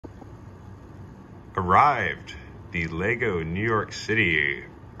arrived, the Lego New York City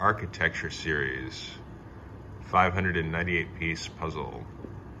Architecture Series 598 piece puzzle.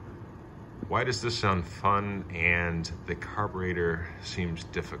 Why does this sound fun and the carburetor seems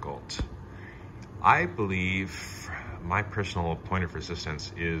difficult? I believe my personal point of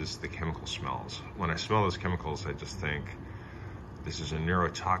resistance is the chemical smells. When I smell those chemicals, I just think this is a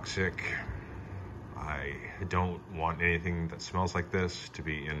neurotoxic. I don't want anything that smells like this to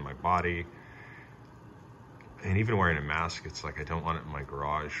be in my body. And even wearing a mask, it's like I don't want it in my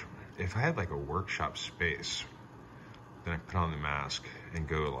garage. If I had like a workshop space, then I put on the mask and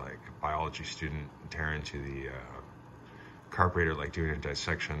go like a biology student, tear into the carburetor, like doing a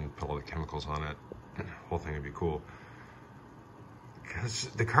dissection, put all the chemicals on it. The whole thing would be cool. Because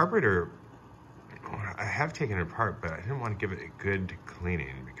the carburetor, I have taken it apart, but I didn't want to give it a good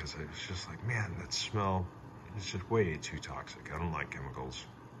cleaning because I was just like, man, that smell is just way too toxic. I don't like chemicals.